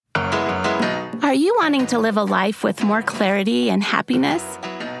Are you wanting to live a life with more clarity and happiness?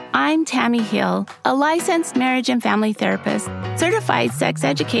 I'm Tammy Hill, a licensed marriage and family therapist, certified sex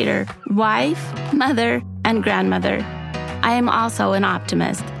educator, wife, mother, and grandmother. I am also an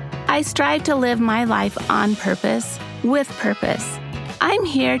optimist. I strive to live my life on purpose, with purpose. I'm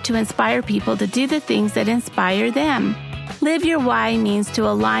here to inspire people to do the things that inspire them. Live Your Why means to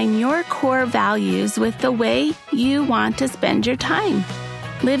align your core values with the way you want to spend your time.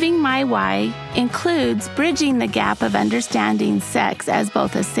 Living my why includes bridging the gap of understanding sex as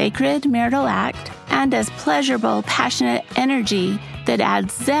both a sacred marital act and as pleasurable, passionate energy that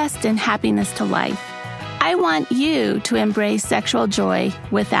adds zest and happiness to life. I want you to embrace sexual joy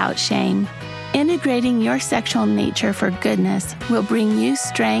without shame. Integrating your sexual nature for goodness will bring you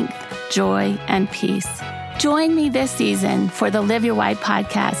strength, joy, and peace. Join me this season for the Live Your Why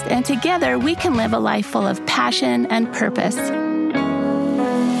podcast, and together we can live a life full of passion and purpose.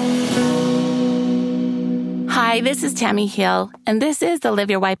 Hi, this is Tammy Hill, and this is the Live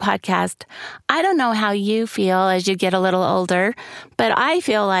Your Why podcast. I don't know how you feel as you get a little older, but I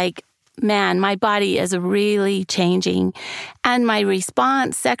feel like, man, my body is really changing, and my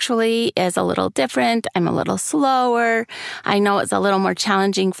response sexually is a little different. I'm a little slower. I know it's a little more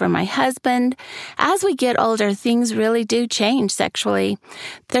challenging for my husband. As we get older, things really do change sexually.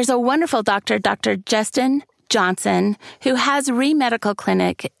 There's a wonderful doctor, Dr. Johnsen, who has Re-Medical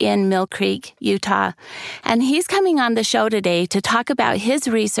Clinic in Mill Creek, Utah. And he's coming on the show today to talk about his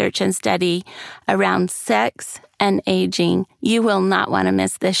research and study around sex and aging. You will not want to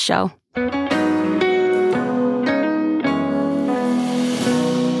miss this show.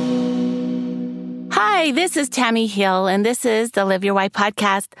 Hi, this is Tammy Hill, and this is the Live Your Why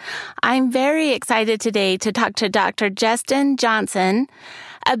podcast. I'm very excited today to talk to Dr. Johnsen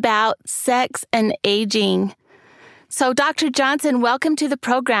about sex and aging. So, Dr. Johnsen, welcome to the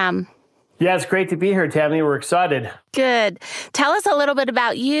program. Yeah, it's great to be here, Tammy. We're excited. Good. Tell us a little bit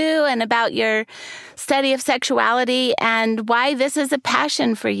about you and about your study of sexuality and why this is a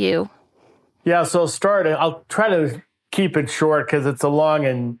passion for you. Yeah, so I'll try to keep it short because it's a long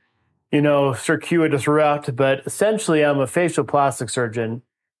and, circuitous route. But essentially, I'm a facial plastic surgeon.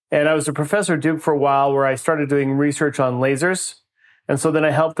 And I was a professor at Duke for a while where I started doing research on lasers. And so then I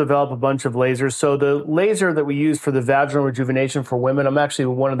helped develop a bunch of lasers. So the laser that we use for the vaginal rejuvenation for women, I'm actually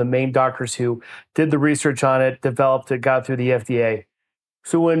one of the main doctors who did the research on it, developed it, got through the FDA.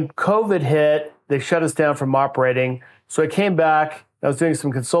 So when COVID hit, they shut us down from operating. So I came back, I was doing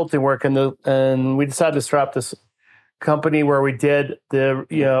some consulting work, and we decided to start up this company where we did the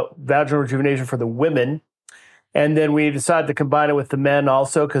vaginal rejuvenation for the women. And then we decided to combine it with the men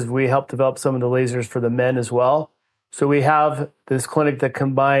also because we helped develop some of the lasers for the men as well. So we have this clinic that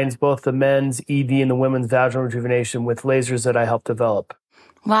combines both the men's ED and the women's vaginal rejuvenation with lasers that I helped develop.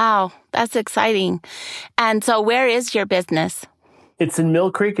 Wow, that's exciting. And so where is your business? It's in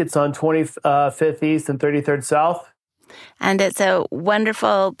Mill Creek. It's on 25th East and 33rd South. And it's a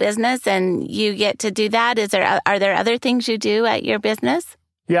wonderful business, and you get to do that. Are there other things you do at your business?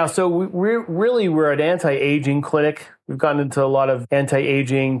 Yeah, so we're an anti-aging clinic. We've gotten into a lot of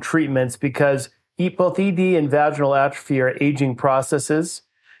anti-aging treatments because both ED and vaginal atrophy are aging processes.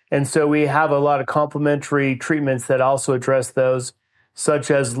 And so we have a lot of complementary treatments that also address those,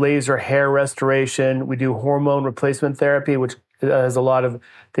 such as laser hair restoration. We do hormone replacement therapy, which has a lot of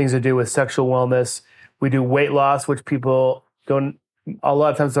things to do with sexual wellness. We do weight loss, which people a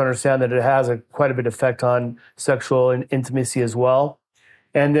lot of times don't understand that it has quite a bit of effect on sexual intimacy as well.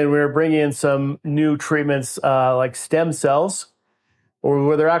 And then we're bringing in some new treatments like stem cells, or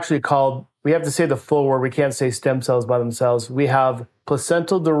what they're actually called. We have to say the full word. We can't say stem cells by themselves. We have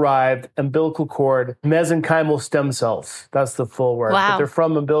placental-derived umbilical cord mesenchymal stem cells. That's the full word. Wow. But they're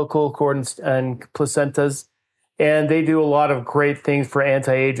from umbilical cord and placentas, and they do a lot of great things for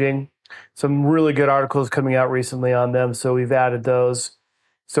anti-aging. Some really good articles coming out recently on them, so we've added those.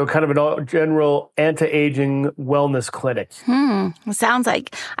 So kind of a general anti-aging wellness clinic. It sounds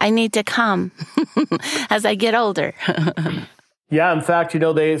like I need to come as I get older. Yeah, in fact,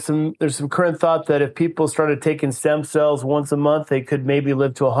 there's some current thought that if people started taking stem cells once a month, they could maybe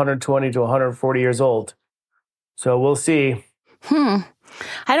live to 120 to 140 years old. So we'll see. I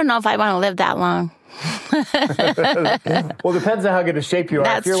don't know if I want to live that long. Well, it depends on how good a shape you are.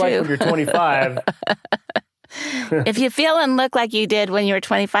 That's if you're true. like when you're 25. If you feel and look like you did when you were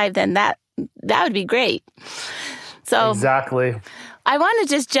 25, then that would be great. So exactly. I want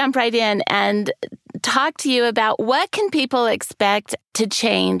to just jump right in and talk to you about what can people expect to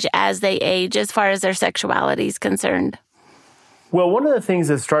change as they age as far as their sexuality is concerned. Well, one of the things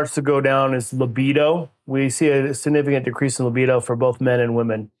that starts to go down is libido. We see a significant decrease in libido for both men and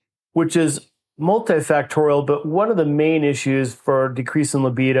women, which is multifactorial, but one of the main issues for decreasing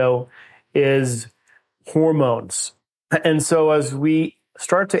libido is hormones. And so as we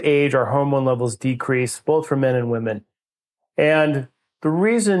start to age, our hormone levels decrease, both for men and women. And the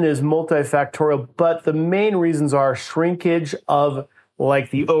reason is multifactorial, but the main reasons are shrinkage of like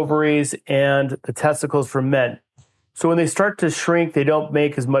the ovaries and the testicles for men. So when they start to shrink, they don't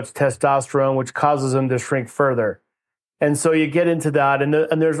make as much testosterone, which causes them to shrink further. And so you get into that. And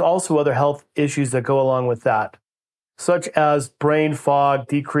there's also other health issues that go along with that, such as brain fog,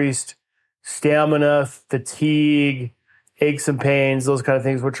 decreased stamina, fatigue, aches and pains, those kind of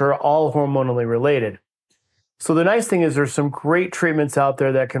things, which are all hormonally related. So the nice thing is there's some great treatments out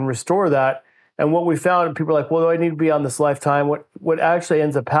there that can restore that. And what we found, people are like, well, do I need to be on this lifetime? What actually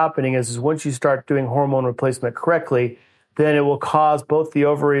ends up happening is once you start doing hormone replacement correctly, then it will cause both the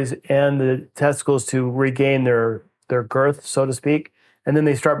ovaries and the testicles to regain their girth, so to speak. And then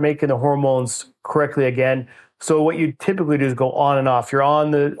they start making the hormones correctly again. So what you typically do is go on and off. You're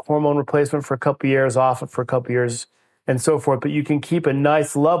on the hormone replacement for a couple of years, off it for a couple of years, and so forth. But you can keep a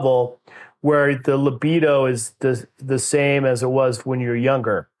nice level where the libido is the same as it was when you're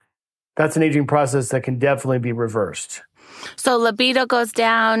younger. That's an aging process that can definitely be reversed. So libido goes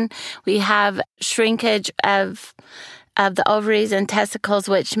down. We have shrinkage of the ovaries and testicles,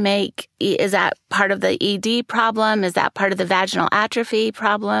 which is that part of the ED problem? Is that part of the vaginal atrophy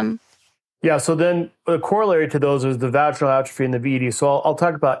problem? Yeah, so then the corollary to those is the vaginal atrophy and the VD. So I'll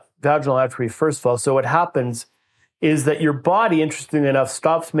talk about vaginal atrophy first of all. So what happens is that your body, interestingly enough,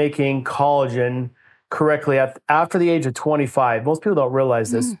 stops making collagen correctly after the age of 25. Most people don't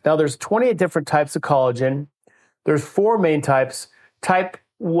realize this. Now, there's 28 different types of collagen. There's 4 main types. Type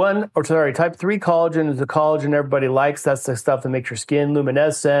 3 collagen is the collagen everybody likes. That's the stuff that makes your skin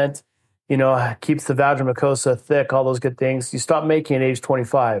luminescent, keeps the vaginal mucosa thick, all those good things. You stop making at age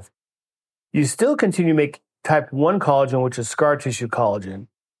 25. You still continue to make type 1 collagen, which is scar tissue collagen.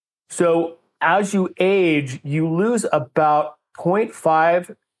 So as you age, you lose about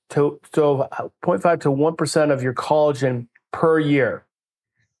 0.5 to 1% of your collagen per year.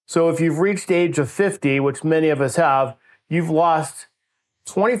 So if you've reached the age of 50, which many of us have, you've lost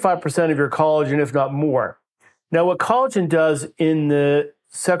 25% of your collagen, if not more. Now, what collagen does in the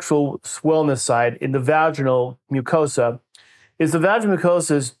sexual wellness side, in the vaginal mucosa, is the vaginal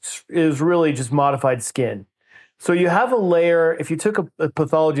mucosa is really just modified skin. So you have a layer, if you took a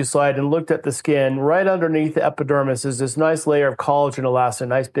pathology slide and looked at the skin, right underneath the epidermis is this nice layer of collagen elastin, a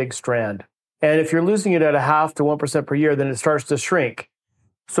nice big strand. And if you're losing it at 0.5 to 1% per year, then it starts to shrink.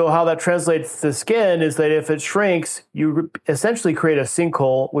 So how that translates to skin is that if it shrinks, you essentially create a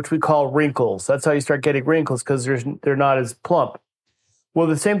sinkhole, which we call wrinkles. That's how you start getting wrinkles, because they're not as plump. Well,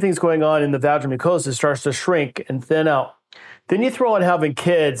 the same thing's going on in the vaginal mucosa. It starts to shrink and thin out. Then you throw in having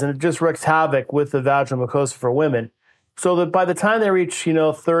kids, and it just wreaks havoc with the vaginal mucosa for women. So that by the time they reach,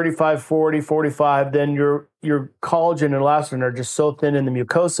 35, 40, 45, then your collagen and elastin are just so thin in the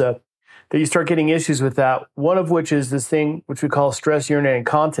mucosa that you start getting issues with that. One of which is this thing which we call stress urinary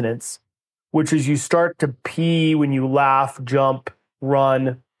incontinence, which is you start to pee when you laugh, jump,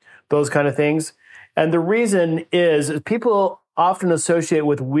 run, those kind of things. And the reason is people often associate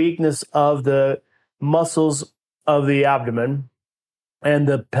with weakness of the muscles of the abdomen and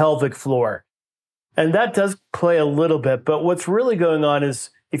the pelvic floor. And that does play a little bit, but what's really going on is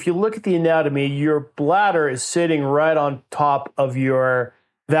if you look at the anatomy, your bladder is sitting right on top of your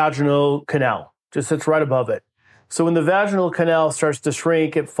vaginal canal, just sits right above it. So when the vaginal canal starts to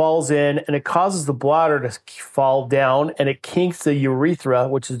shrink, it falls in and it causes the bladder to fall down and it kinks the urethra,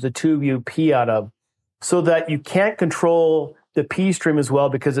 which is the tube you pee out of, so that you can't control the pee stream as well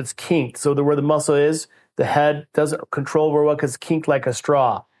because it's kinked. So where the muscle is, the head doesn't control very well because it's kinked like a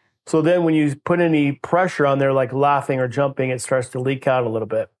straw. So then when you put any pressure on there, like laughing or jumping, it starts to leak out a little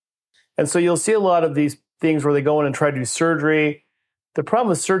bit. And so you'll see a lot of these things where they go in and try to do surgery. The problem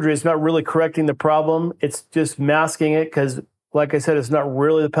with surgery is not really correcting the problem. It's just masking it because, like I said, it's not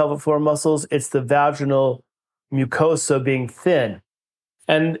really the pelvic floor muscles. It's the vaginal mucosa being thin.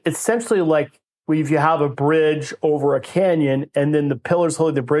 And it's essentially like if you have a bridge over a canyon and then the pillars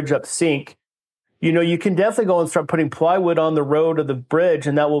holding the bridge up sink, you can definitely go and start putting plywood on the road of the bridge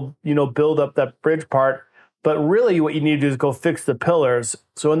and that will, build up that bridge part. But really what you need to do is go fix the pillars.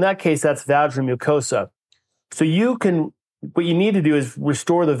 So in that case, that's vaginal mucosa. So what you need to do is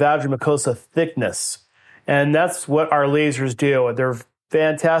restore the vaginal mucosa thickness. And that's what our lasers do. They're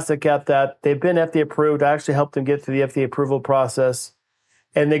fantastic at that. They've been FDA approved. I actually helped them get through the FDA approval process.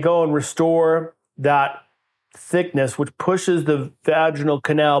 And they go and restore that thickness, which pushes the vaginal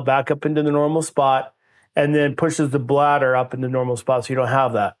canal back up into the normal spot and then pushes the bladder up in the normal spot so you don't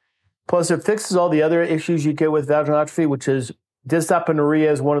have that. Plus, it fixes all the other issues you get with vaginal atrophy, which is dysautonomia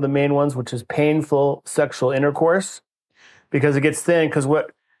is one of the main ones, which is painful sexual intercourse because it gets thin. Because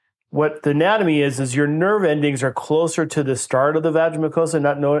what the anatomy is your nerve endings are closer to the start of the vaginal mucosa,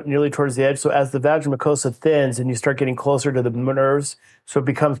 not nearly towards the edge. So as the vaginal mucosa thins and you start getting closer to the nerves, so it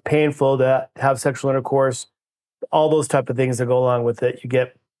becomes painful to have sexual intercourse, all those type of things that go along with it. You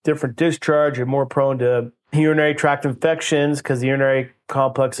get different discharge. You're more prone to urinary tract infections because the urinary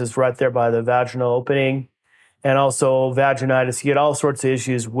complex is right there by the vaginal opening, and also vaginitis. You get all sorts of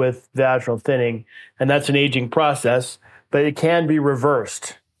issues with vaginal thinning, and that's an aging process, but it can be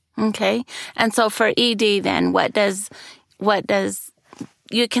reversed. Okay. And so for ED then, what does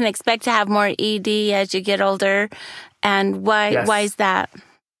you can expect to have more ED as you get older, and why is that?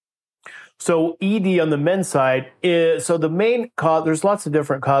 So ED on the men's side is, so the main cause, there's lots of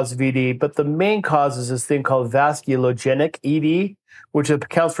different causes of ED, but the main cause is this thing called vasculogenic ED, which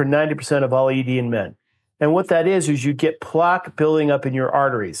accounts for 90% of all ED in men. And what that is you get plaque building up in your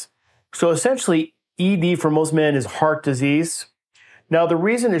arteries. So essentially ED for most men is heart disease. Now, the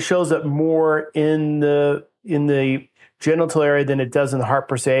reason it shows up more in the genital area than it does in the heart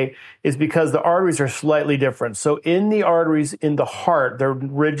per se is because the arteries are slightly different. So in the arteries in the heart, they're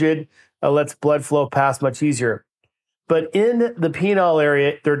rigid, lets blood flow pass much easier. But in the penile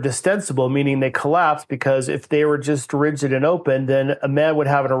area, they're distensible, meaning they collapse, because if they were just rigid and open, then a man would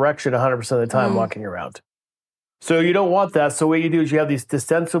have an erection 100% of the time walking around. So you don't want that. So what you do is you have these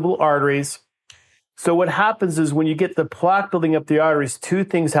distensible arteries. So what happens is when you get the plaque building up the arteries, two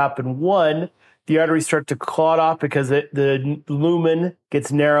things happen. One, the arteries start to clot off because the lumen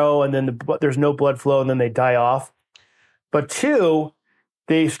gets narrow and then there's no blood flow and then they die off. But two,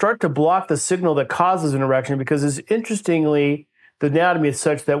 they start to block the signal that causes an erection because interestingly, the anatomy is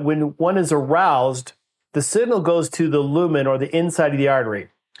such that when one is aroused, the signal goes to the lumen or the inside of the artery.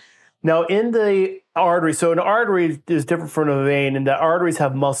 Now, in the artery, so an artery is different from a vein in that arteries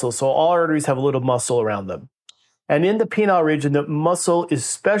have muscle. So all arteries have a little muscle around them. And in the penile region, the muscle is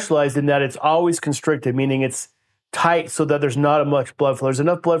specialized in that it's always constricted, meaning it's tight so that there's not much blood flow. There's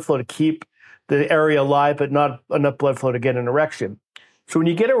enough blood flow to keep the area alive, but not enough blood flow to get an erection. So when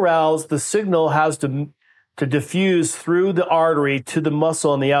you get aroused, the signal has to diffuse through the artery to the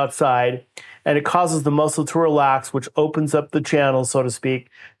muscle on the outside, and it causes the muscle to relax, which opens up the channel, so to speak,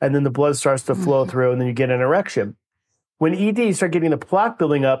 and then the blood starts to flow through, and then you get an erection. When ED, you start getting the plaque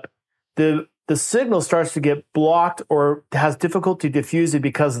building up, the signal starts to get blocked or has difficulty diffusing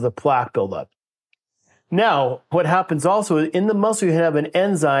because of the plaque buildup. Now, what happens also is in the muscle, you have an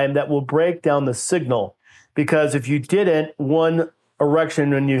enzyme that will break down the signal, because if you didn't, one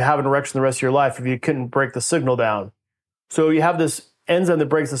erection and you have an erection the rest of your life if you couldn't break the signal down. So you have this enzyme that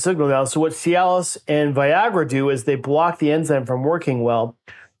breaks the signal down. So what Cialis and Viagra do is they block the enzyme from working well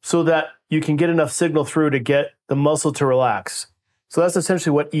so that you can get enough signal through to get the muscle to relax. So that's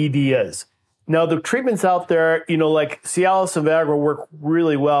essentially what ED is. Now, the treatments out there, like Cialis and Viagra work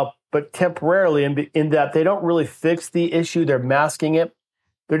really well, but temporarily in that they don't really fix the issue. They're masking it.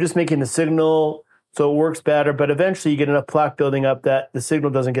 They're just making the signal so it works better, but eventually you get enough plaque building up that the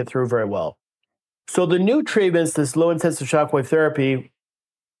signal doesn't get through very well. So the new treatments, this low-intensity shockwave therapy,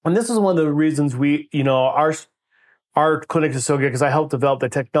 and this is one of the reasons our clinic is so good, because I helped develop the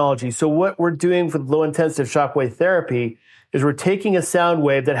technology. So what we're doing for low-intensity shockwave therapy is we're taking a sound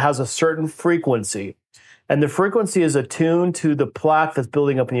wave that has a certain frequency, and the frequency is attuned to the plaque that's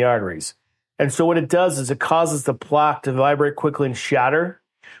building up in the arteries. And so what it does is it causes the plaque to vibrate quickly and shatter,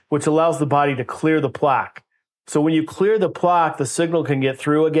 which allows the body to clear the plaque. So when you clear the plaque, the signal can get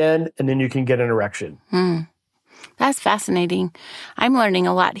through again, and then you can get an erection. That's fascinating. I'm learning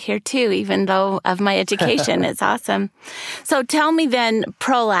a lot here too, even though of my education. It's awesome. So tell me then,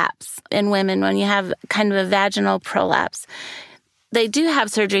 prolapse in women, when you have kind of a vaginal prolapse, they do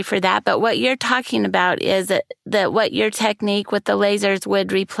have surgery for that, but what you're talking about is that what your technique with the lasers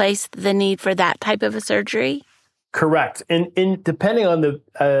would replace the need for that type of a surgery? Correct. And depending on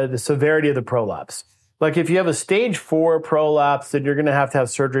the severity of the prolapse. Like if you have a stage 4 prolapse, then you're going to have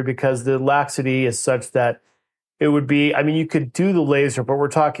surgery because the laxity is such that it would be, you could do the laser, but we're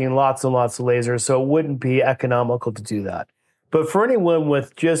talking lots and lots of lasers, so it wouldn't be economical to do that. But for anyone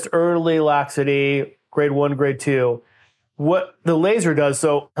with just early laxity, grade 1, grade 2, what the laser does,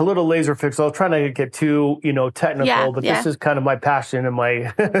 so a little laser fix, I'll try not to get too, technical, but this is kind of my passion and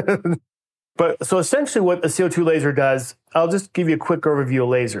my... But so essentially what the CO2 laser does, I'll just give you a quick overview of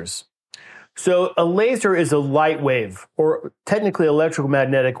lasers. So a laser is a light wave, or technically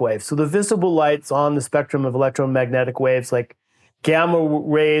electromagnetic wave. So the visible light's on the spectrum of electromagnetic waves, like gamma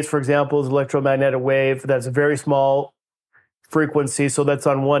rays, for example, is an electromagnetic wave that's very small, frequency. So that's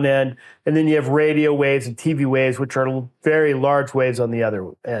on one end. And then you have radio waves and TV waves, which are very large waves on the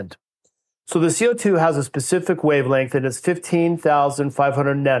other end. So the CO2 has a specific wavelength, and it's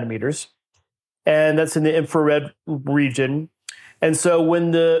 15,500 nanometers. And that's in the infrared region. And so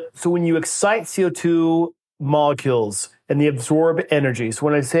when you excite CO2 molecules and they absorb energy, so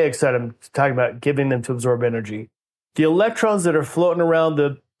when I say excite, I'm talking about giving them to absorb energy. The electrons that are floating around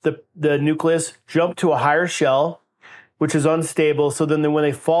the nucleus jump to a higher shell, which is unstable. So then when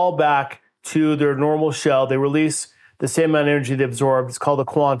they fall back to their normal shell, they release the same amount of energy they absorb. It's called a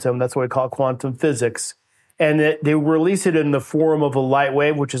quantum. That's what we call quantum physics. And they release it in the form of a light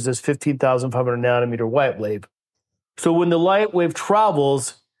wave, which is this 15,500 nanometer light wave. So when the light wave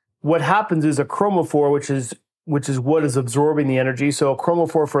travels, what happens is a chromophore, which is what is absorbing the energy. So a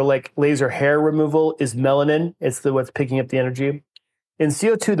chromophore for like laser hair removal is melanin. It's what's picking up the energy. In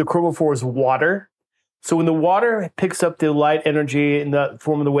CO2, the chromophore is water. So when the water picks up the light energy in the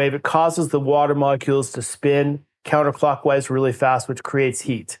form of the wave, it causes the water molecules to spin counterclockwise really fast, which creates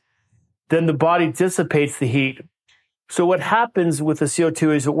heat. Then the body dissipates the heat. So what happens with the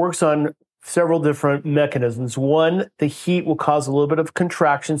CO2 is it works on several different mechanisms. One, the heat will cause a little bit of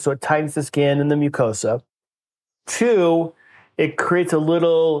contraction, so it tightens the skin and the mucosa. Two, it creates a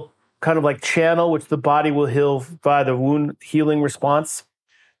little kind of like channel, which the body will heal by the wound healing response.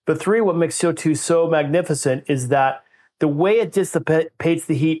 But three, what makes CO2 so magnificent is that the way it dissipates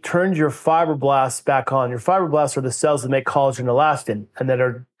the heat turns your fibroblasts back on. Your fibroblasts are the cells that make collagen and elastin and that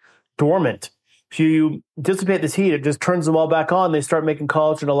are dormant. If you dissipate this heat, it just turns them all back on. They start making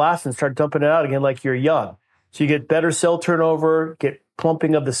collagen and elastin, start dumping it out again like you're young. So you get better cell turnover, get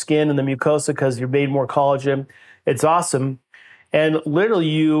plumping of the skin and the mucosa because you've made more collagen. It's awesome. And literally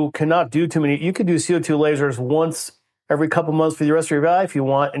you cannot do too many. You could do CO2 lasers once every couple months for the rest of your life if you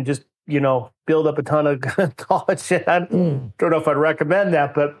want and just, build up a ton of collagen. I don't know if I'd recommend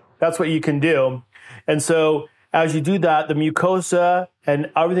that, but that's what you can do. And so as you do that, the mucosa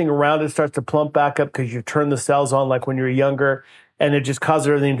and everything around it starts to plump back up because you turn the cells on like when you're younger, and it just causes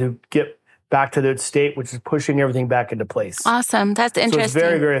everything to get back to their state, which is pushing everything back into place. Awesome. That's interesting. So it's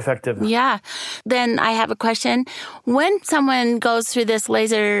very, very effective. Yeah. Then I have a question. When someone goes through this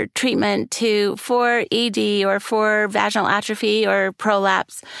laser treatment for ED or for vaginal atrophy or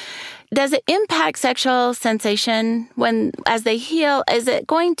prolapse, does it impact sexual sensation as they heal? Is it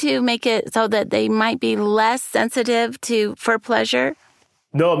going to make it so that they might be less sensitive for pleasure?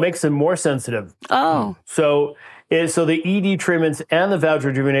 No, it makes them more sensitive. Oh. So the ED treatments and the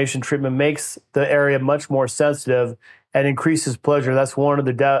vaginal rejuvenation treatment makes the area much more sensitive and increases pleasure. That's one of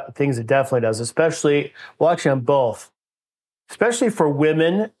the things it definitely does, especially on both, especially for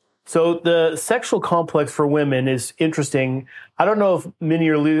women. So the sexual complex for women is interesting. I don't know if many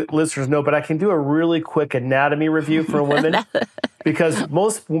of your listeners know, but I can do a really quick anatomy review for women because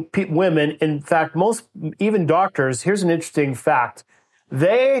most women, in fact, even doctors, here's an interesting fact.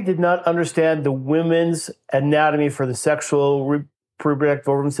 They did not understand the women's anatomy for the sexual reproductive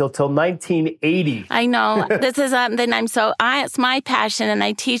organs until 1980. I know. This is it's my passion, and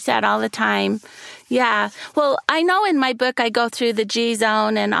I teach that all the time. Yeah. Well, I know in my book I go through the G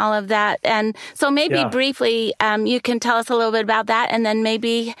zone and all of that, and so maybe briefly you can tell us a little bit about that, and then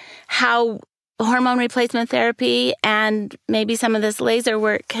maybe how hormone replacement therapy and maybe some of this laser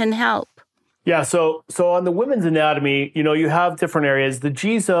work can help. Yeah, so on the women's anatomy, you have different areas. The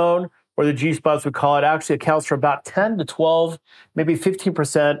G zone, or the G spots we call it, actually accounts for about 10 to 12, maybe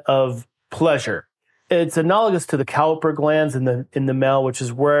 15% of pleasure. It's analogous to the caliper glands in the male, which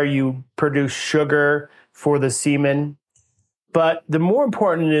is where you produce sugar for the semen. But the more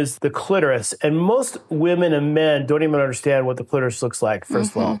important is the clitoris. And most women and men don't even understand what the clitoris looks like,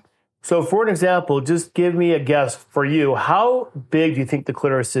 first of all. So for an example, just give me a guess for you. How big do you think the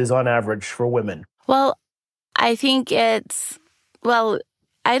clitoris is on average for women? Well, I think I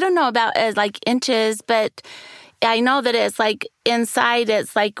don't know about like inches, but I know that it's like inside,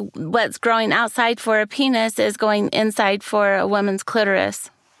 it's like what's growing outside for a penis is going inside for a woman's clitoris,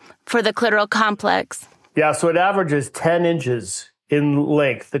 for the clitoral complex. Yeah, so it averages 10 inches in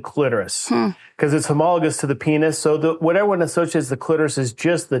length, the clitoris, because it's homologous to the penis. So what everyone associates the clitoris is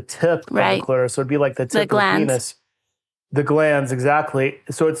just the tip of the clitoris. So it'd be like the tip of the penis. The glands, exactly.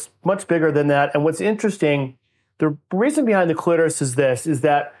 So it's much bigger than that. And what's interesting, the reason behind the clitoris is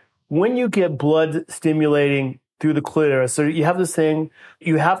that when you get blood stimulating through the clitoris, so you have this thing,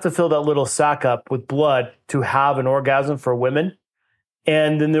 you have to fill that little sac up with blood to have an orgasm for women.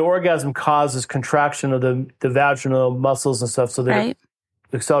 And then the orgasm causes contraction of the vaginal muscles and stuff, so that it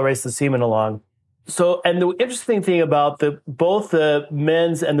accelerates the semen along. So, and the interesting thing about both the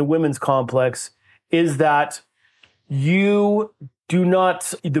men's and the women's complex is that you do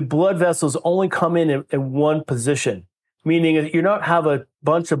not, the blood vessels only come in one position, meaning that you don't have a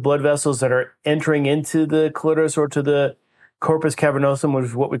bunch of blood vessels that are entering into the clitoris or to the corpus cavernosum, which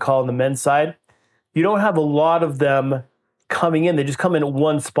is what we call on the men's side. You don't have a lot of them coming in. They just come in at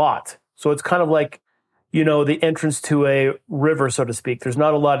one spot. So it's kind of like, the entrance to a river, so to speak. There's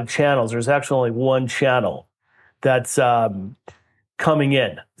not a lot of channels. There's actually only one channel that's coming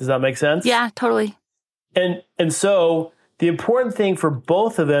in. Does that make sense? Yeah, totally. And so the important thing for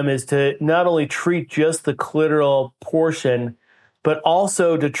both of them is to not only treat just the clitoral portion, but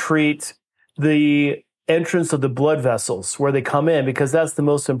also to treat the entrance of the blood vessels where they come in, because that's the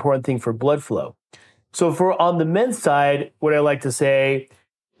most important thing for blood flow. So for on the men's side, what I like to say,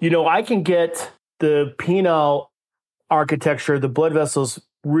 I can get the penile architecture, the blood vessels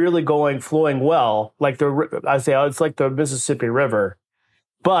really flowing well, I say it's like the Mississippi River.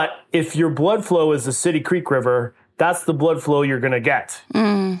 But if your blood flow is the City Creek River, that's the blood flow you're going to get.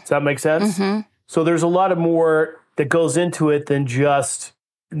 Does that make sense? Mm-hmm. So there's a lot of more that goes into it than just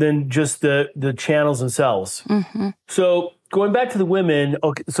the channels themselves. Mm-hmm. So going back to the women,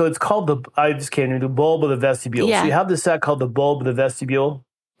 okay, so it's called the bulb of the vestibule. Yeah. So you have this sac called the bulb of the vestibule.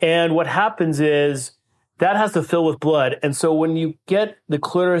 And what happens is that has to fill with blood. And so when you get the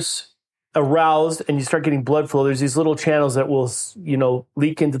clitoris aroused and you start getting blood flow, there's these little channels that will,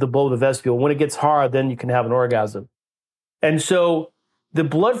 leak into the bulb of the vestibule. When it gets hard, then you can have an orgasm. And so the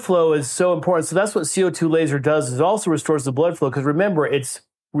blood flow is so important. So that's what CO2 laser does, is it also restores the blood flow. Because remember, it's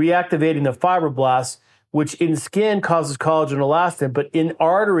reactivating the fibroblasts, which in skin causes collagen and elastin, but in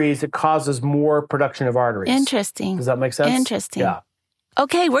arteries, it causes more production of arteries. Interesting. Does that make sense? Interesting. Yeah.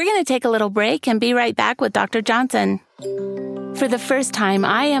 Okay, we're going to take a little break and be right back with Dr. Johnsen. For the first time,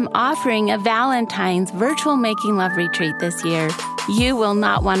 I am offering a Valentine's virtual Making Love retreat this year. You will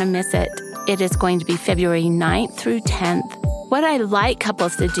not want to miss it. It is going to be February 9th through 10th. What I like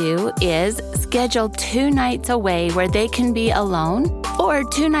couples to do is schedule 2 nights away where they can be alone, or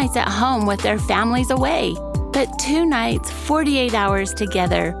 2 nights at home with their families away. But 2 nights, 48 hours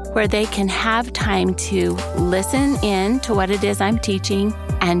together, where they can have time to listen in to what it is I'm teaching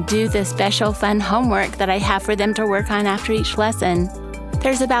and do the special fun homework that I have for them to work on after each lesson.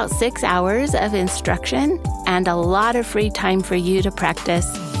 There's about 6 hours of instruction and a lot of free time for you to practice.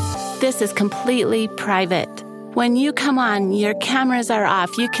 This is completely private. When you come on, your cameras are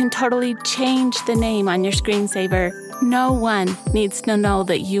off. You can totally change the name on your screensaver. No one needs to know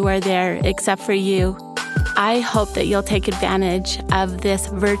that you are there except for you. I hope that you'll take advantage of this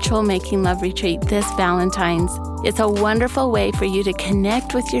virtual Making Love retreat this Valentine's. It's a wonderful way for you to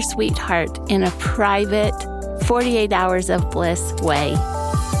connect with your sweetheart in a private 48 hours of bliss way.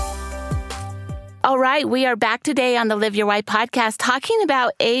 All right, we are back today on the Live Your Wife podcast talking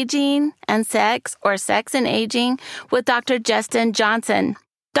about aging and sex, or sex and aging, with Dr. Johnsen.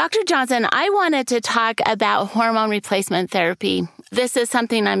 Dr. Johnsen, I wanted to talk about hormone replacement therapy. This is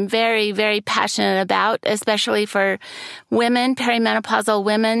something I'm very, very passionate about, especially for women, perimenopausal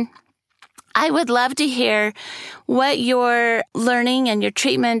women. I would love to hear what your learning and your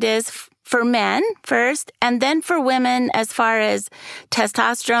treatment is for men first, and then for women as far as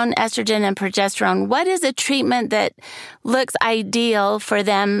testosterone, estrogen, and progesterone. What is a treatment that looks ideal for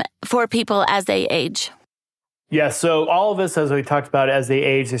them, for people as they age? Yeah, so all of us, as we talked about, as they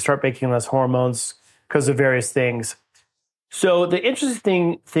age, they start making less hormones because of various things. So the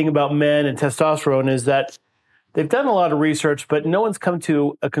interesting thing about men and testosterone is that they've done a lot of research, but no one's come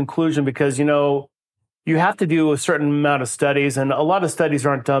to a conclusion because, you have to do a certain amount of studies, and a lot of studies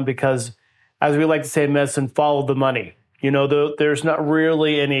aren't done because, as we like to say in medicine, follow the money. There's not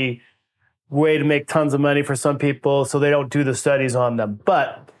really any way to make tons of money for some people, so they don't do the studies on them.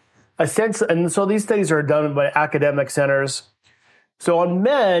 But essentially, and so these studies are done by academic centers. So on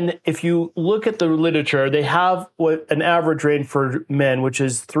men, if you look at the literature, they have what an average range for men, which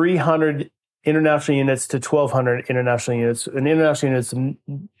is 300 international units to 1,200 international units. An international unit is a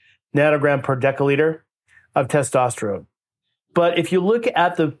nanogram per deciliter of testosterone. But if you look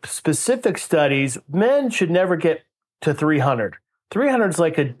at the specific studies, men should never get to 300. 300 is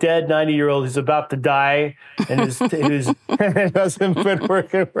like a dead 90-year-old who's about to die and who's hasn't been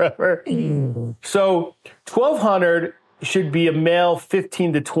working forever. So 1,200 should be a male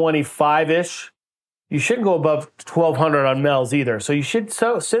 15 to 25-ish. You shouldn't go above 1,200 on males either. So you should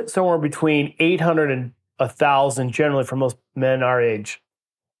sit somewhere between 800 and 1,000 generally for most men our age.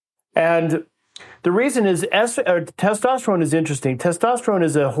 And the reason is testosterone is interesting. Testosterone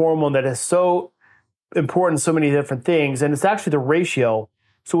is a hormone that is so important in so many different things, and it's actually the ratio.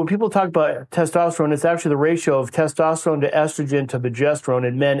 So when people talk about testosterone, it's actually the ratio of testosterone to estrogen to progesterone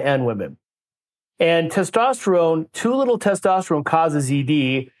in men and women. And testosterone, too little testosterone causes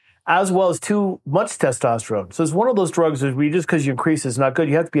ED, as well as too much testosterone. So it's one of those drugs where just because you increase it's not good.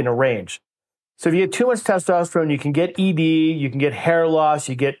 You have to be in a range. So if you get too much testosterone, you can get ED, you can get hair loss,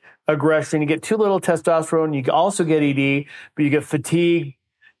 you get aggression, you get too little testosterone, you can also get ED, but you get fatigue,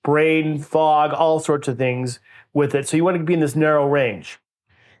 brain fog, all sorts of things with it. So you want to be in this narrow range.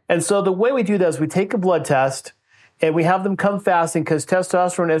 And so the way we do that is we take a blood test and we have them come fasting because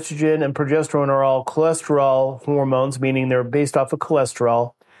testosterone, estrogen, and progesterone are all cholesterol hormones, meaning they're based off of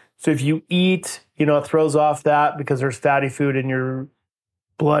cholesterol. So if you eat, it throws off that because there's fatty food in your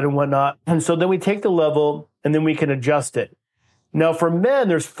blood and whatnot. And so then we take the level and then we can adjust it. Now for men,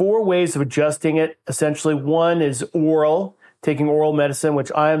 there's 4 ways of adjusting it. Essentially, one is oral, taking oral medicine,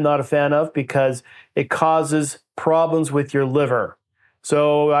 which I am not a fan of because it causes problems with your liver.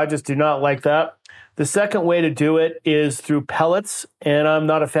 So I just do not like that. The second way to do it is through pellets, and I'm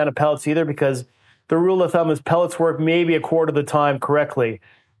not a fan of pellets either because the rule of thumb is pellets work maybe a quarter of the time correctly.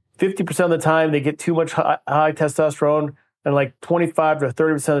 50% of the time, they get too much high testosterone, and like 25 to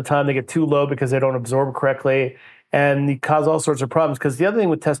 30% of the time, they get too low because they don't absorb correctly, and they cause all sorts of problems. Because the other thing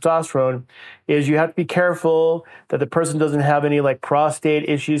with testosterone is you have to be careful that the person doesn't have any like prostate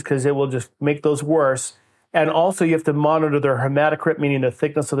issues because it will just make those worse. And also, you have to monitor their hematocrit, meaning the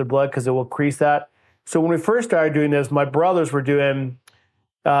thickness of their blood, because it will increase that. So when we first started doing this, my brothers were doing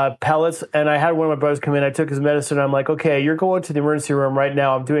pellets, and I had one of my brothers come in. I took his medicine, and I'm like, okay, you're going to the emergency room right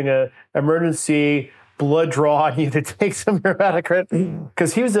now. I'm doing an emergency blood draw on you to take some hematocrit,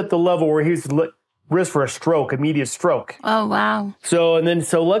 because he was at the level where he was risk for a stroke, immediate stroke. Oh, wow. So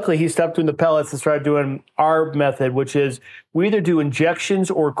luckily he stopped doing the pellets and started doing our method, which is we either do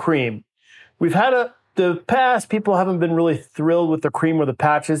injections or cream. We've had the past, people haven't been really thrilled with the cream or the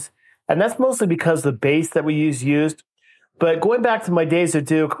patches. And that's mostly because the base that we used. But going back to my days at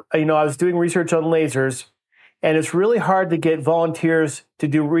Duke, I was doing research on lasers, and it's really hard to get volunteers to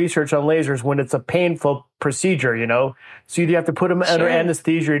do research on lasers when it's a painful procedure, So you have to put them under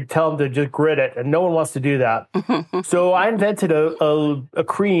anesthesia and tell them to just grit it, and no one wants to do that. So I invented a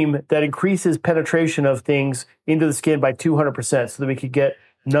cream that increases penetration of things into the skin by 200% so that we could get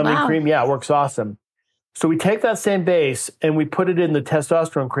numbing cream. Yeah, it works awesome. So we take that same base and we put it in the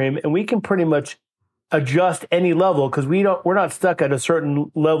testosterone cream, and we can pretty much adjust any level because we're not stuck at a certain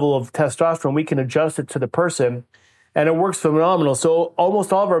level of testosterone. We can adjust it to the person, and it works phenomenal. So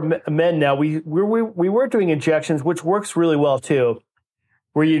almost all of our men now, we were doing injections, which works really well too,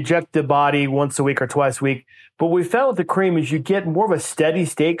 where you inject the body once a week or twice a week. But what we found with the cream is you get more of a steady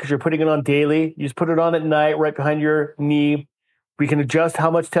state because you're putting it on daily. You just put it on at night right behind your knee. We can adjust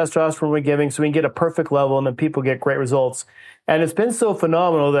how much testosterone we're giving so we can get a perfect level, and then people get great results. And it's been so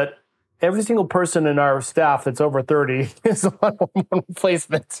phenomenal that every single person in our staff that's over 30 is on hormone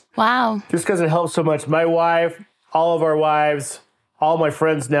replacement. Wow. Just because it helps so much. My wife, all of our wives, all my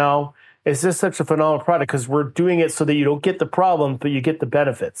friends now, it's just such a phenomenal product because we're doing it so that you don't get the problems, but you get the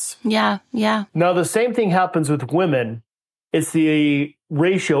benefits. Yeah, yeah. Now, the same thing happens with women. It's the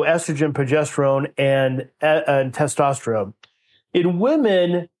ratio estrogen, progesterone, and testosterone. In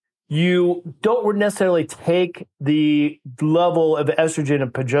women, you don't necessarily take the level of estrogen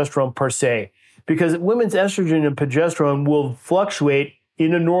and progesterone per se, because women's estrogen and progesterone will fluctuate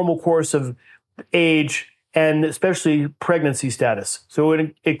in a normal course of age and especially pregnancy status. So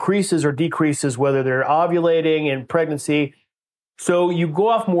it increases or decreases whether they're ovulating in pregnancy. So you go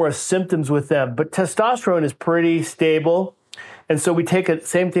off more of symptoms with them, but testosterone is pretty stable. And so we take it,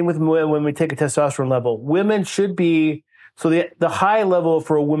 same thing with when we take a testosterone level. Women should be, so the high level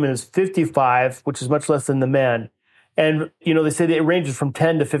for a woman is 55, which is much less than the man. And, they say that it ranges from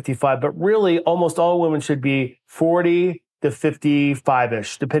 10 to 55, but really almost all women should be 40 to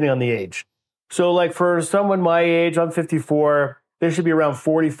 55-ish, depending on the age. So like for someone my age, I'm 54, they should be around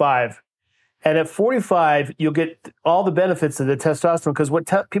 45. And at 45, you'll get all the benefits of the testosterone, because what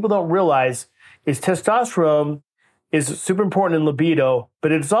people don't realize is testosterone is super important in libido,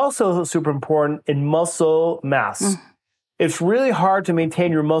 but it's also super important in muscle mass. It's really hard to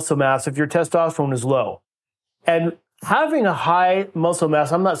maintain your muscle mass if your testosterone is low. And having a high muscle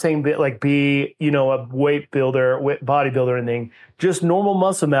mass, I'm not saying be a weight builder, bodybuilder or anything, just normal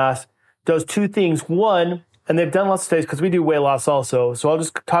muscle mass does two things. One, and they've done lots of studies because we do weight loss also, so I'll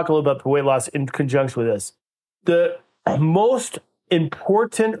just talk a little about the weight loss in conjunction with this. The most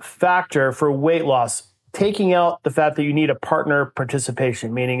important factor for weight loss, taking out the fact that you need a partner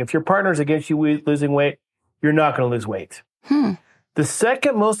participation, meaning if your partner's against you losing weight, you're not going to lose weight. The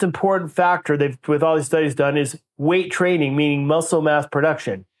second most important factor with all these studies done is weight training, meaning muscle mass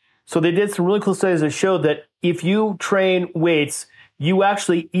production. So they did some really cool studies that showed that if you train weights, you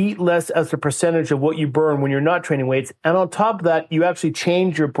actually eat less as a percentage of what you burn when you're not training weights. And on top of that, you actually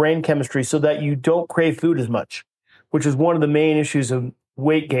change your brain chemistry so that you don't crave food as much, which is one of the main issues of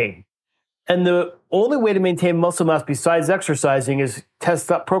weight gain. And the only way to maintain muscle mass besides exercising is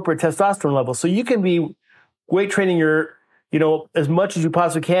appropriate testosterone levels. So you can be weight training as much as you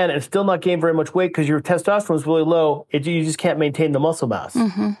possibly can and still not gain very much weight because your testosterone is really low. You just can't maintain the muscle mass.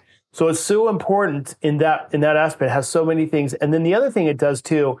 Mm-hmm. So it's so important in that aspect. It has so many things. And then the other thing it does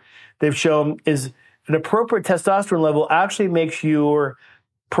too, they've shown, is an appropriate testosterone level actually makes your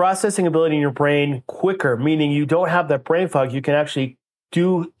processing ability in your brain quicker, meaning you don't have that brain fog. You can actually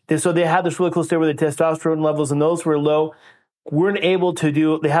do this. So they had this really cool study where the testosterone levels and those were low weren't able to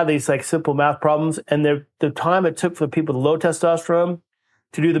do, they had these like simple math problems, and the time it took for the people with low testosterone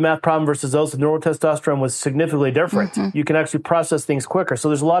to do the math problem versus those with normal testosterone was significantly different. Mm-hmm. You can actually process things quicker. So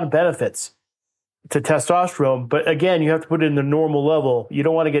there's a lot of benefits to testosterone, but again, you have to put it in the normal level. You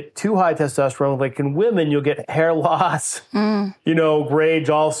don't want to get too high testosterone. Like in women, you'll get hair loss, rage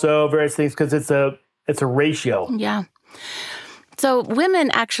also, various things, because it's a ratio. Yeah. So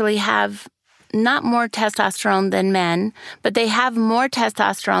women actually have not more testosterone than men, but they have more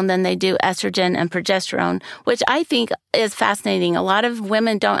testosterone than they do estrogen and progesterone, which I think is fascinating. A lot of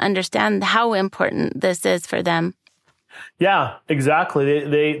women don't understand how important this is for them. Yeah, exactly.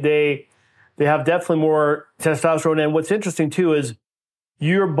 They have definitely more testosterone. And what's interesting too is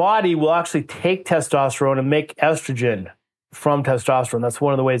your body will actually take testosterone and make estrogen from testosterone. That's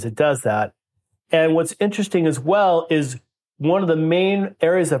one of the ways it does that. And what's interesting as well is one of the main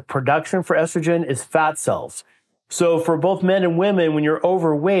areas of production for estrogen is fat cells. So for both men and women, when you're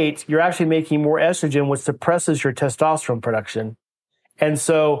overweight, you're actually making more estrogen, which suppresses your testosterone production. And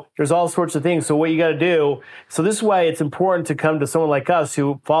so there's all sorts of things. So what you got to do, so this is why it's important to come to someone like us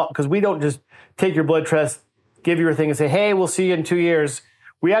because we don't just take your blood test, give you your thing and say, hey, we'll see you in 2 years.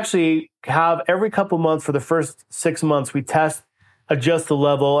 We actually have every couple months for the first 6 months, we test, adjust the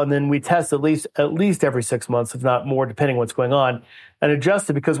level, and then we test at least every 6 months, if not more, depending on what's going on, and adjust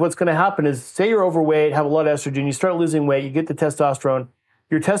it. Because what's going to happen is, say you're overweight, have a lot of estrogen, you start losing weight, you get the testosterone,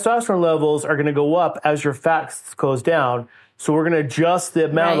 your testosterone levels are going to go up as your fat goes down. So we're going to adjust the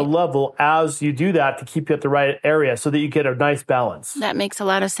amount of level as you do that to keep you at the right area so that you get a nice balance. That makes a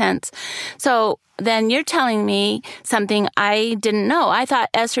lot of sense. So then you're telling me something I didn't know. I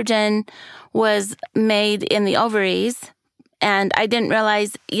thought estrogen was made in the ovaries, and I didn't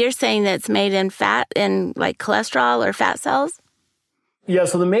realize you're saying that it's made in fat, in like cholesterol or fat cells? Yeah,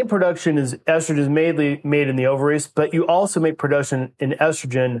 so the main production is estrogen is mainly made in the ovaries, but you also make production in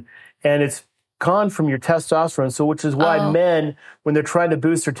estrogen, and it's gone from your testosterone. So which is why men, when they're trying to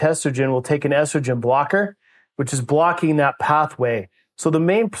boost their testosterone, will take an estrogen blocker, which is blocking that pathway. So the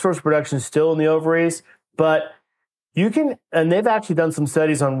main source of production is still in the ovaries, but you can, and they've actually done some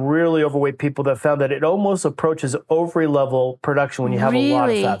studies on really overweight people that found that it almost approaches ovary level production when you have a lot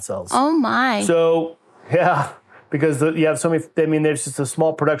of fat cells. Oh my. So, yeah, because you have so many, there's just a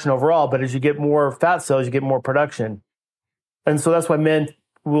small production overall, but as you get more fat cells, you get more production. And so that's why men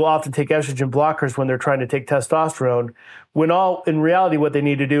will often take estrogen blockers when they're trying to take testosterone, when in reality, what they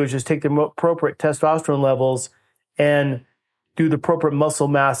need to do is just take the appropriate testosterone levels and do the appropriate muscle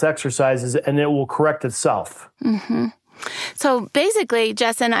mass exercises, and it will correct itself. Mm-hmm. So basically,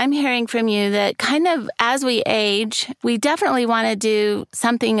 Johnsen, I'm hearing from you that kind of as we age, we definitely want to do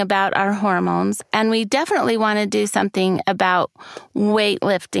something about our hormones, and we definitely want to do something about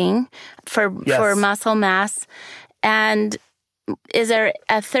weightlifting for muscle mass. And is there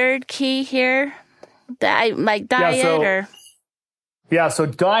a third key here? Like diet so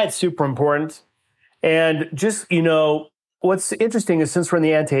diet's super important. And just, what's interesting is since we're in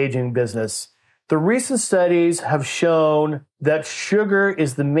the anti-aging business, the recent studies have shown that sugar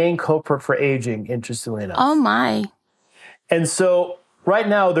is the main culprit for aging, interestingly enough. Oh, my. And so right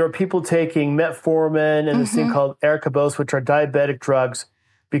now there are people taking metformin and this thing called ericabose, which are diabetic drugs,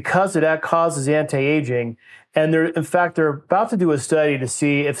 because of that causes anti-aging. And they're about to do a study to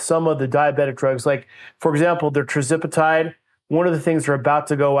see if some of the diabetic drugs, like, for example, their tirzepatide, one of the things they're about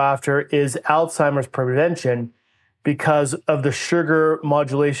to go after is Alzheimer's prevention because of the sugar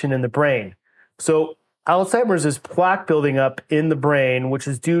modulation in the brain. So Alzheimer's is plaque building up in the brain, which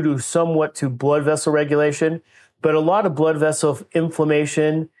is due to somewhat to blood vessel regulation, but a lot of blood vessel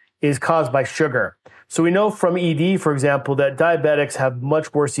inflammation is caused by sugar. So we know from ED, for example, that diabetics have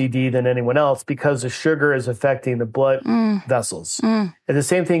much worse ED than anyone else because the sugar is affecting the blood vessels. And the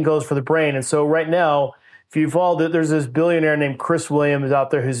same thing goes for the brain. And so right now, if you've there's this billionaire named Chris Williams out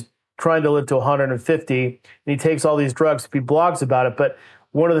there who's trying to live to 150, and he takes all these drugs. He blogs about it, but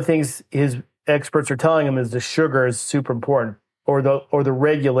one of the things his experts are telling him is the sugar is super important, the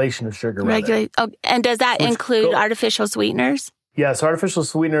regulation of sugar. And does that include artificial sweeteners? Yes, artificial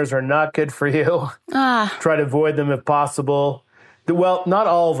sweeteners are not good for you. Try to avoid them if possible. Well, not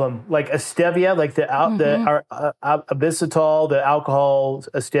all of them. Like stevia, like the isobutanol, the alcohol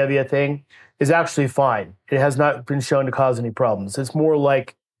stevia thing, is actually fine. It has not been shown to cause any problems. It's more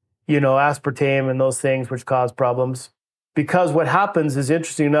like, aspartame and those things which cause problems. Because what happens is,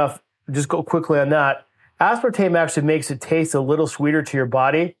 interesting enough, just go quickly on that, aspartame actually makes it taste a little sweeter to your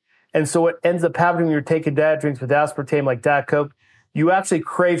body. And so what ends up happening when you're taking diet drinks with aspartame like Diet Coke, you actually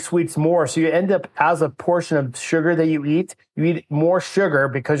crave sweets more. So you end up, as a portion of sugar that you eat more sugar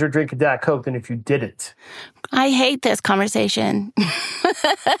because you're drinking Diet Coke than if you didn't. I hate this conversation.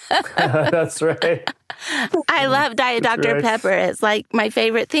 That's right. I love Diet Dr. Pepper. It's like my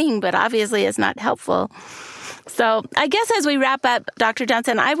favorite thing, but obviously it's not helpful. So I guess as we wrap up, Dr.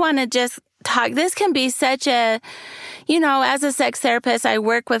 Johnsen, I want to just talk. This can be such a, as a sex therapist, I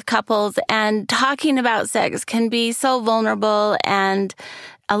work with couples, and talking about sex can be so vulnerable and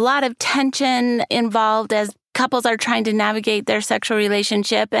a lot of tension involved as couples are trying to navigate their sexual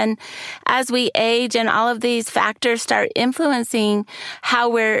relationship. And as we age and all of these factors start influencing how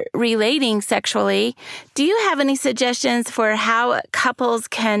we're relating sexually, do you have any suggestions for how couples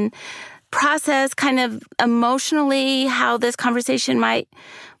can process kind of emotionally how this conversation might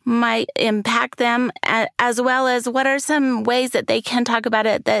impact them, as well as what are some ways that they can talk about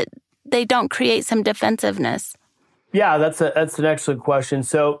it that they don't create some defensiveness? Yeah, that's an excellent question.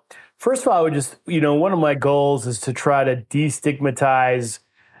 So first of all, I would just, one of my goals is to try to destigmatize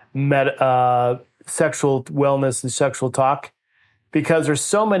sexual wellness and sexual talk, because there's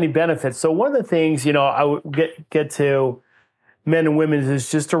so many benefits. So one of the things, I would get to men and women is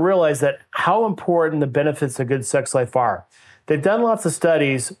just to realize that how important the benefits of good sex life are. They've done lots of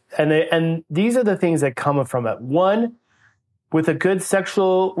studies, and these are the things that come from it. One, with a good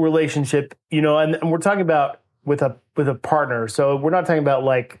sexual relationship, and we're talking about with a partner. So we're not talking about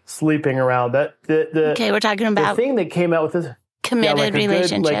like sleeping around. We're talking about the thing that came out with this committed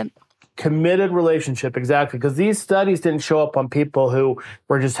relationship. Committed relationship, exactly. Because these studies didn't show up on people who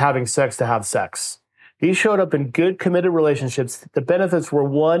were just having sex to have sex. These showed up in good committed relationships. The benefits were,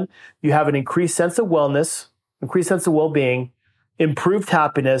 one, you have an increased sense of wellness, increased sense of well-being, improved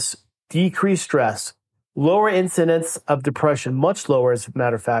happiness, decreased stress, lower incidence of depression, much lower as a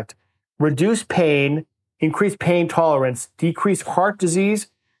matter of fact, reduced pain, increased pain tolerance, decreased heart disease,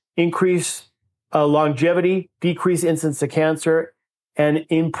 increased longevity, decreased incidence of cancer, and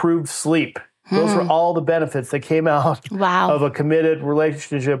improved sleep. Those were all the benefits that came out of a committed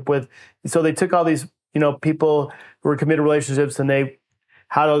relationship with. So they took all these, people who were committed relationships, and they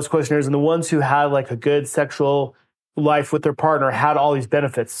had all those questionnaires, and the ones who had like a good sexual life with their partner had all these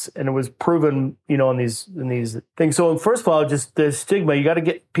benefits, and it was proven, in these things. So first of all, just the stigma, you got to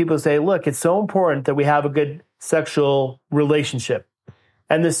get people to say, look, it's so important that we have a good sexual relationship.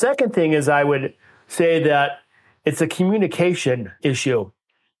 And the second thing is, I would say that it's a communication issue.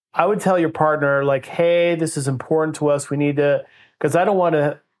 I would tell your partner, like, hey, this is important to us. We need to, because I don't want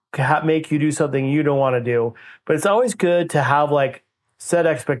to make you do something you don't want to do. But it's always good to have like set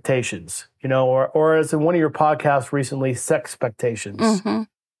expectations, or as in one of your podcasts recently, sex expectations. Mm-hmm.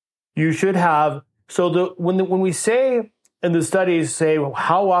 You should have, so when we say, and the studies say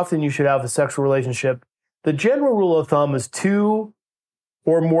how often you should have a sexual relationship, the general rule of thumb is 2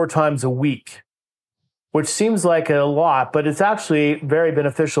 or more times a week, which seems like a lot, but it's actually very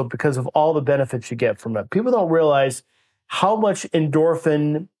beneficial because of all the benefits you get from it. People don't realize how much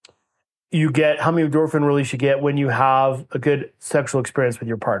endorphin you get, how many endorphin release you get when you have a good sexual experience with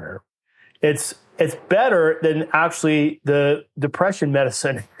your partner. It's better than actually the depression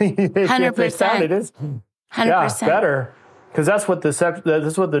medicine. 100%. It is. 100%. Yeah, better. Because that's what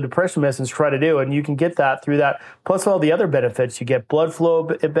the depression medicines try to do, and you can get that through that. Plus all the other benefits, you get blood flow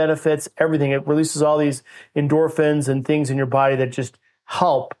benefits, everything. It releases all these endorphins and things in your body that just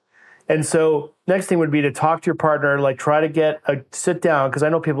help. And so next thing would be to talk to your partner, like try to get a sit down. Because I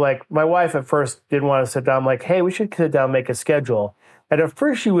know people like my wife at first didn't want to sit down. I'm like, hey, we should sit down and make a schedule. And at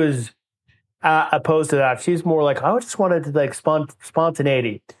first she was opposed to that. She's more like, I just wanted to like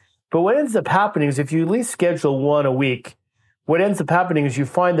spontaneity. But what ends up happening is if you at least schedule one a week, what ends up happening is you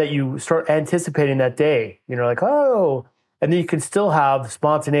find that you start anticipating that day. Like, oh, and then you can still have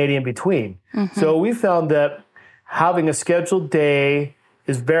spontaneity in between. Mm-hmm. So we found that having a scheduled day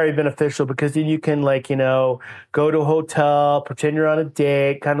is very beneficial, because then you can go to a hotel, pretend you're on a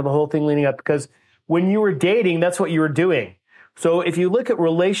date, kind of the whole thing leading up. Because when you were dating, that's what you were doing. So if you look at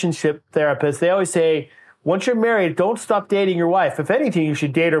relationship therapists, they always say, once you're married, don't stop dating your wife. If anything, you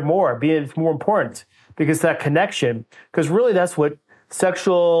should date her more. It's more important. because that connection, because really that's what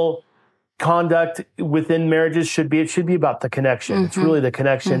sexual conduct within marriages should be. It should be about the connection. It's really the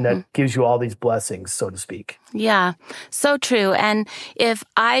connection that gives you all these blessings, so to speak. Yeah, so true. And if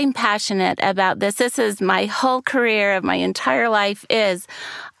I'm passionate about this, this is my whole career of my entire life is,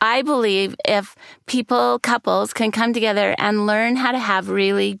 I believe if couples can come together and learn how to have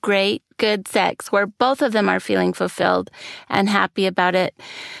really great, good sex where both of them are feeling fulfilled and happy about it,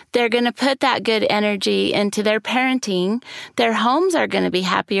 they're going to put that good energy into their parenting. Their homes are going to be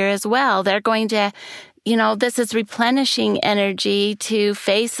happier as well. They're going to, this is replenishing energy to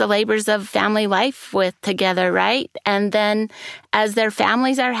face the labors of family life with together, right? And then as their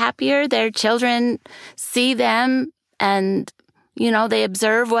families are happier, their children see them and they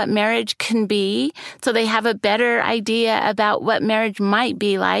observe what marriage can be, so they have a better idea about what marriage might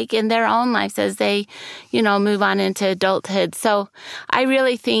be like in their own lives as they, move on into adulthood. So I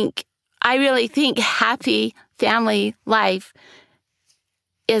really think happy family life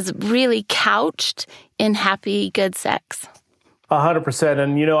is really couched in happy, good sex. 100%.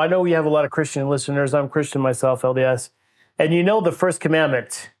 And, I know we have a lot of Christian listeners. I'm Christian myself, LDS. And the first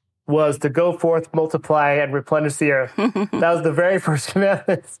commandment was to go forth, multiply, and replenish the earth. That was the very first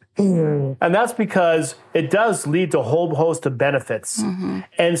commandment. And that's because it does lead to a whole host of benefits.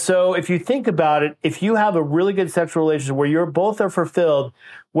 And so if you think about it, if you have a really good sexual relationship where you're both are fulfilled,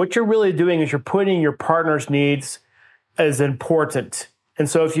 what you're really doing is you're putting your partner's needs as important. And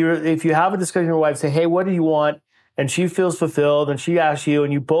so if you have a discussion with your wife, say, hey, what do you want? And she feels fulfilled and she asks you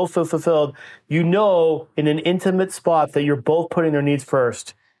and you both feel fulfilled, in an intimate spot that you're both putting their needs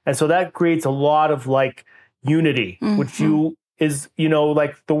first. And so that creates a lot of unity, which is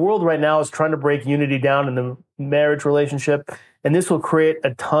the world right now is trying to break unity down in the marriage relationship. And this will create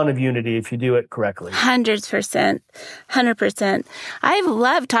a ton of unity if you do it correctly. 100%. 100%. I've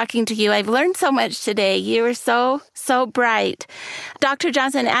loved talking to you. I've learned so much today. You were so, so bright. Dr.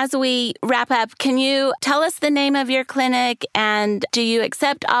 Johnsen, as we wrap up, can you tell us the name of your clinic and do you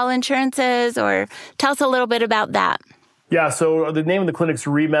accept all insurances, or tell us a little bit about that? Yeah, so the name of the clinic is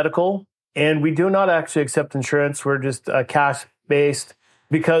ReMedical, and we do not actually accept insurance. We're just cash-based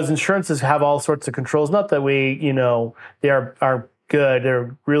because insurances have all sorts of controls. Not that they are good,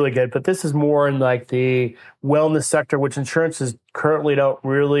 they're really good, but this is more in the wellness sector, which insurances currently don't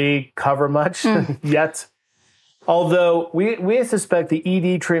really cover much yet. Although we suspect the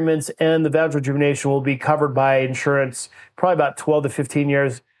ED treatments and the vaginal rejuvenation will be covered by insurance probably about 12 to 15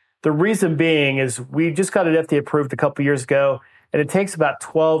 years. The reason being is we just got it FDA approved a couple years ago, and it takes about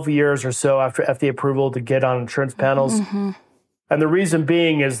 12 years or so after FDA approval to get on insurance panels. And the reason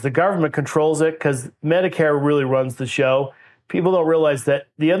being is the government controls it because Medicare really runs the show. People don't realize that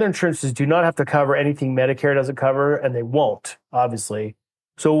the other insurances do not have to cover anything Medicare doesn't cover, and they won't, obviously.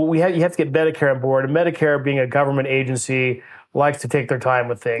 So you have to get Medicare on board, and Medicare, being a government agency, likes to take their time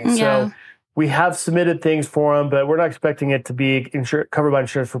with things. Yeah. So we have submitted things for them, but we're not expecting it to be covered by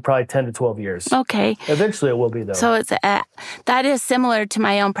insurance for probably 10 to 12 years. Okay. Eventually it will be, though. So that is similar to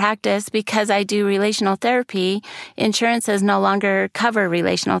my own practice because I do relational therapy. Insurances no longer cover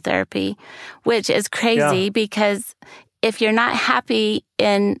relational therapy, which is crazy because if you're not happy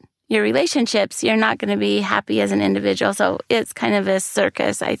in your relationships, you're not going to be happy as an individual. So it's kind of a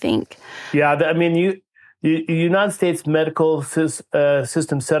circus, I think. Yeah, the United States medical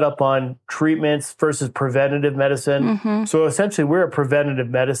system set up on treatments versus preventative medicine. So essentially, we're a preventative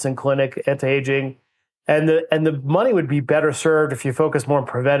medicine clinic, anti-aging, and the money would be better served if you focus more on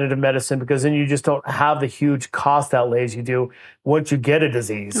preventative medicine because then you just don't have the huge cost outlays you do once you get a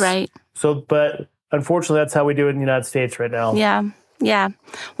disease. Right. So, but unfortunately, that's how we do it in the United States right now. Yeah. Yeah.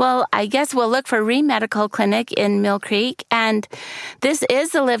 Well, I guess we'll look for ReMedical Clinic in Mill Creek. And this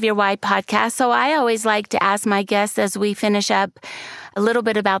is the Live Your Why podcast. So I always like to ask my guests as we finish up a little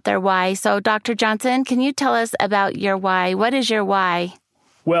bit about their why. So Dr. Johnsen, can you tell us about your why? What is your why?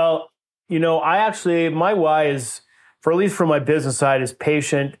 Well, my why is, at least for my business side, is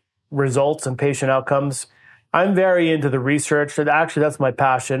patient results and patient outcomes. I'm very into the research. And actually, that's my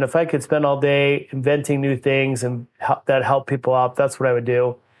passion. If I could spend all day inventing new things and that help people out, that's what I would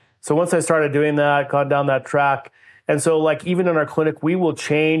do. So once I started doing that, gone down that track. And so even in our clinic, we will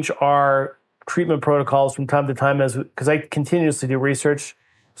change our treatment protocols from time to time because I continuously do research.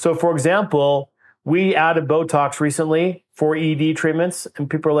 So for example, we added Botox recently for ED treatments. And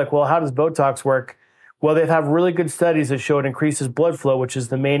people are like, well, how does Botox work? Well, they have really good studies that show it increases blood flow, which is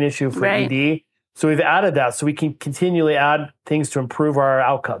the main issue for ED. So we've added that so we can continually add things to improve our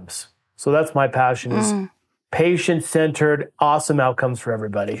outcomes. So that's my passion is patient-centered, awesome outcomes for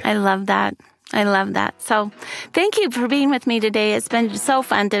everybody. I love that. I love that. So thank you for being with me today. It's been so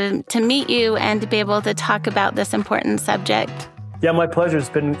fun to meet you and to be able to talk about this important subject. Yeah, my pleasure. It's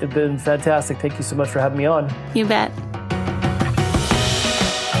been fantastic. Thank you so much for having me on. You bet.